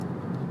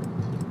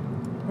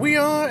We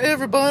are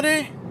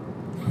everybody.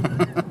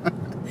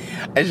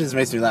 It just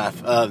makes me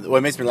laugh. Well,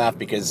 it makes me laugh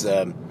because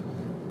so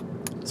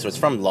it's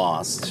from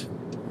Lost,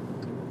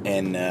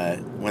 and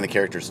one of the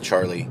characters,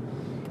 Charlie,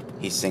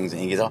 he sings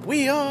and he goes,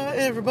 "We are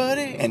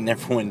everybody," and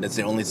everyone, that's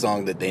the only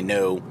song that they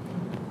know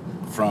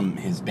from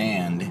his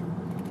band.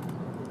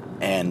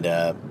 And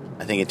I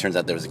think it turns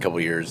out that was a couple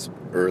years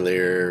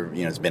earlier.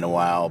 You know, it's been a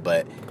while,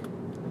 but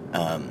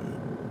I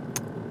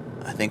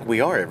think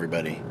we are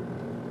everybody,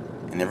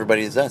 and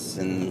everybody is us,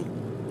 and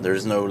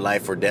there's no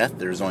life or death.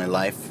 There's only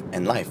life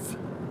and life.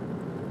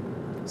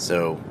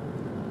 So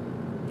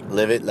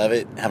live it, love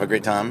it, have a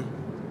great time.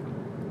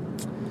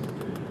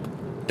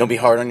 Don't be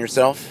hard on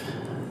yourself.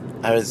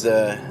 I was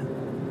so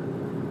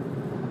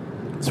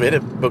we had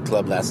a book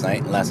club last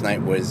night. Last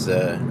night was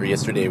or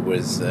yesterday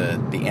was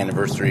the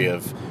anniversary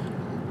of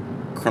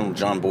Colonel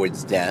John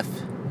Boyd's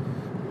death,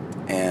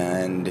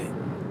 and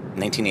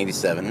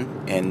 1987,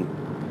 and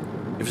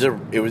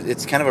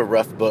it's kind of a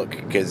rough book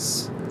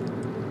because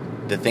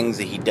the things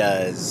that he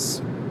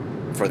does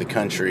for the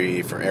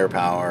country, for air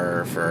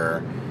power,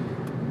 for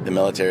the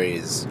military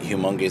is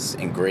humongous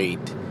and great.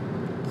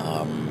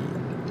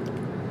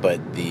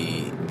 But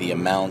the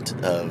amount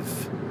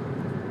of,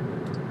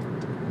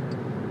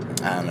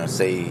 I don't know,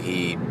 say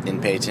he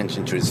didn't pay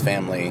attention to his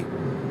family,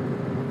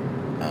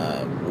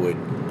 would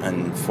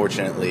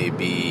unfortunately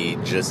be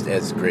just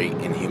as great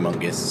and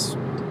humongous,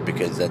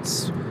 because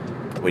that's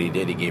what he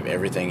did. He gave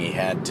everything he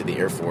had to the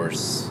Air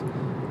Force,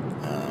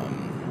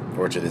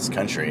 or to this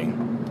country.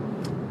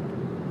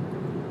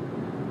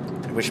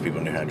 I wish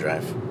people knew how to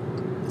drive.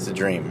 It's a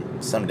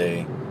dream.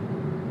 Someday,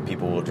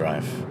 people will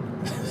drive.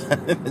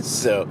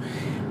 So,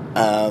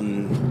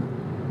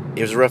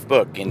 it was a rough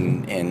book,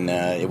 and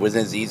it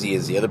wasn't as easy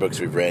as the other books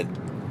we've read.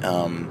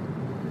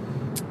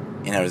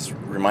 And I was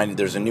reminded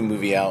there's a new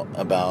movie out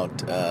about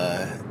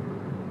the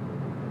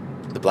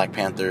Black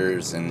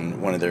Panthers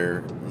and one of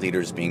their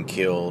leaders being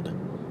killed,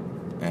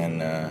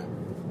 and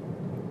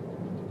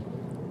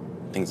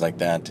things like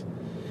that.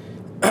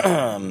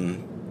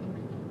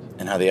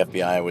 And how the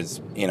FBI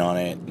was in on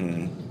it,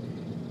 and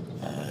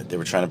they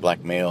were trying to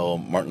blackmail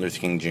Martin Luther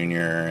King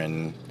Jr.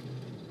 and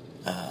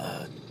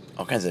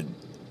all kinds of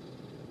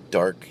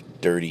dark,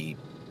 dirty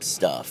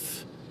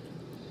stuff.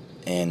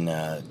 And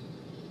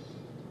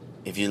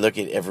if you look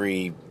at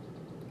every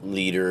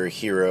leader,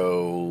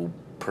 hero,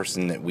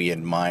 person that we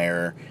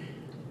admire,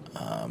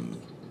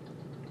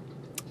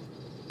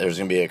 there's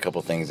going to be a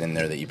couple things in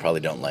there that you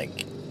probably don't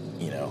like.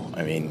 You know,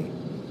 I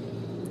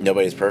mean,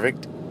 nobody's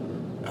perfect.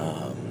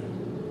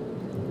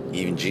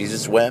 Even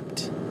Jesus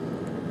wept,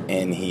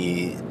 and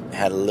he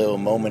had a little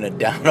moment of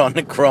doubt on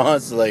the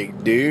cross,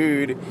 like,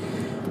 dude.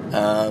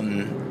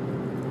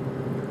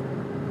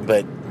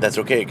 But that's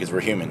okay, because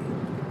we're human.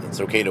 It's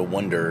okay to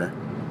wonder.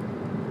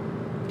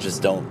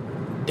 Just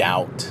don't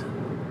doubt.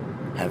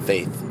 Have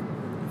faith.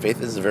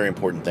 Faith is a very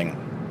important thing.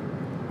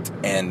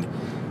 And,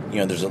 you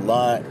know, there's a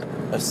lot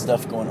of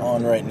stuff going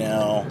on right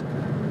now.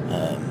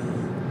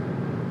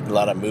 A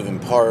lot of moving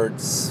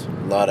parts.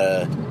 A lot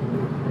of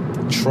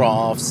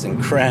troughs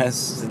and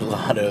crests. A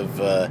lot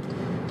of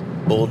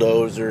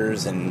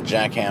bulldozers and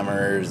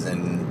jackhammers.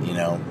 And, you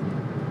know,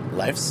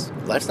 life's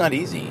not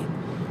easy.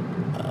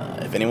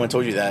 If anyone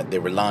told you that, they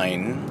were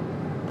lying.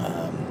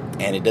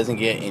 And it doesn't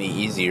get any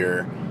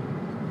easier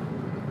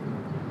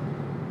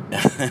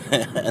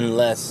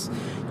unless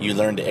you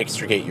learn to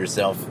extricate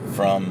yourself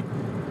from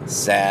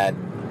sad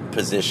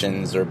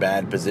positions or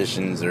bad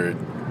positions or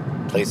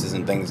places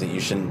and things that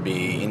you shouldn't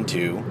be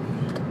into.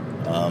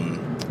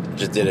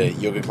 Just did a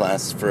yoga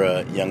class for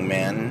a young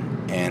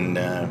man, and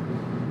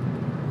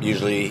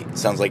usually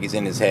sounds like he's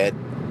in his head,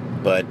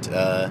 but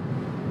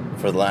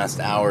for the last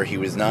hour he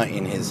was not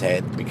in his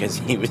head, because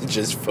he was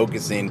just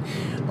focusing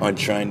on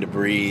trying to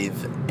breathe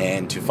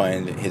and to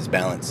find his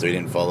balance so he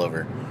didn't fall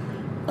over.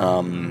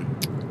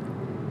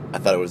 I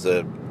thought it was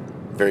a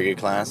very good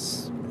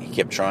class. He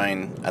kept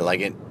trying. I like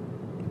it.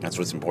 That's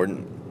what's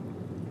important.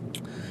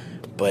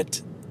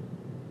 But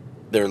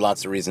there are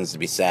lots of reasons to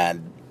be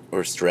sad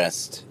or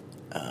stressed.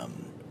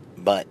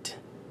 But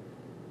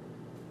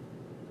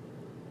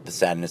the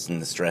sadness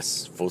and the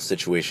stressful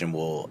situation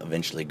will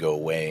eventually go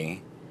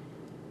away.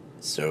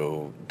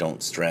 So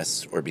don't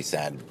stress or be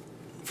sad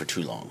for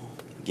too long.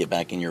 Get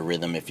back in your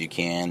rhythm if you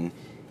can.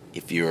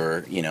 If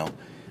you're, you know,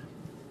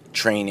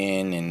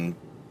 training and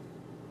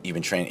you've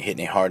been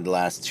hitting it hard the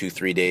last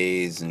 2-3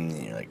 days,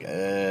 and you're like,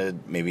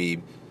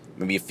 maybe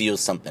you feel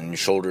something in your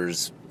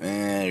shoulders,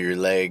 your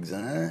legs, all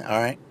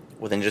right,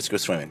 well then just go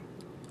swimming.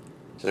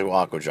 Just go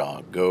aqua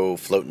jog, go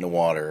float in the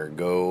water,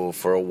 go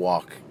for a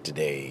walk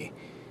today,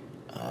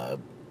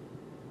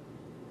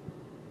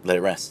 let it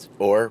rest.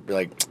 Or be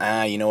like,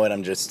 you know what,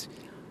 I'm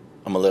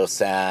a little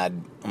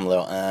sad, I'm a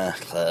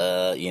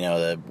little, you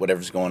know,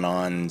 whatever's going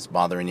on is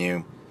bothering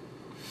you.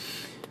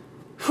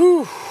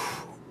 Whew.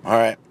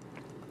 Alright.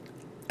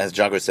 As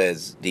Jocko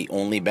says, the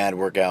only bad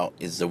workout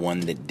is the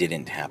one that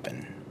didn't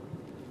happen.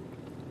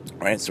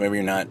 Right? So maybe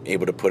you're not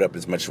able to put up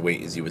as much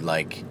weight as you would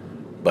like,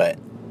 but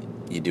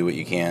you do what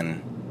you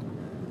can.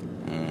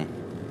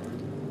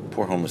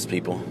 Poor homeless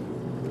people.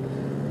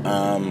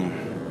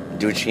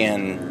 Do what you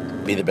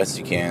can, be the best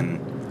you can,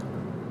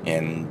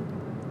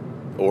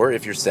 or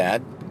if you're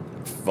sad,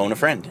 phone a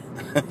friend.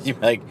 You're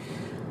like,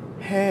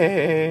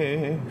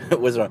 hey,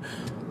 what's wrong?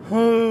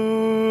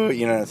 Oh,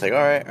 it's like, all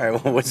right,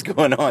 well, what's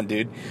going on,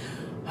 dude?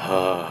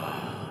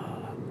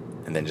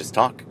 And then just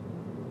talk,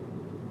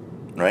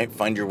 right?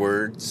 Find your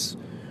words,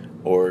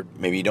 or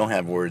maybe you don't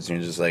have words and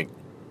you're just like,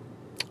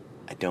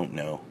 I don't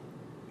know,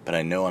 but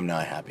I know I'm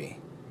not happy,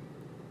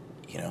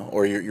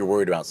 or you're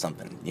worried about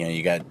something.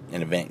 You got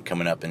an event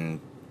coming up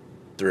in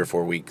 3 or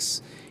 4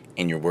 weeks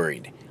and you're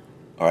worried.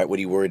 All right, what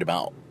are you worried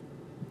about?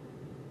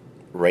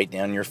 Write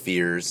down your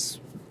fears,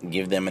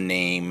 give them a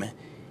name,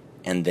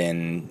 and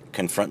then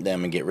confront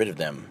them and get rid of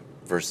them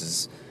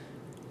versus,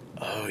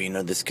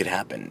 this could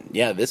happen.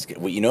 Yeah,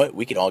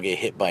 we could all get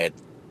hit by a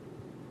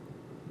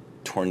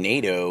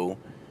tornado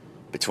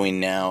between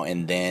now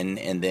and then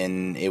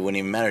it wouldn't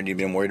even matter. You've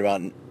been worried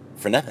about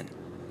for nothing.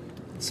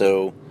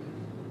 So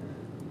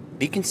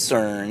be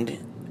concerned,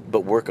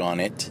 but work on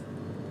it,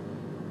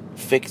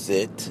 fix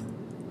it,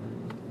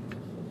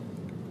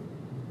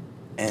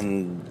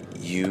 and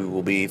you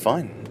will be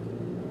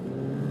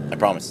fine. I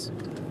promise.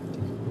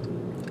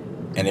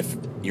 And if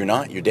you're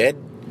not, you're dead.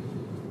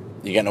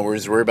 You got no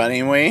worries to worry about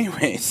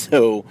anyway.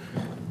 So,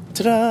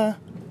 ta-da!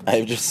 I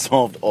have just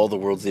solved all the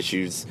world's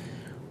issues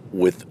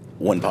with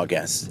one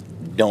podcast.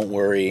 Don't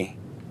worry.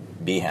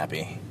 Be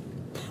happy.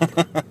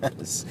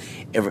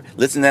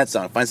 Listen to that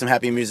song. Find some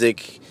happy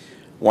music.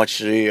 Watch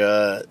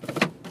the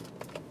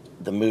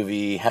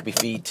movie Happy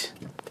Feet.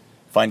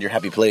 Find your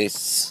happy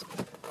place.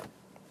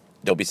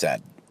 Don't be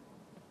sad.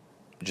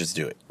 Just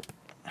do it.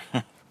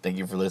 Thank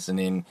you for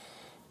listening.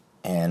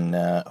 And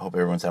hope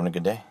everyone's having a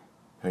good day.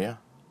 Oh, yeah.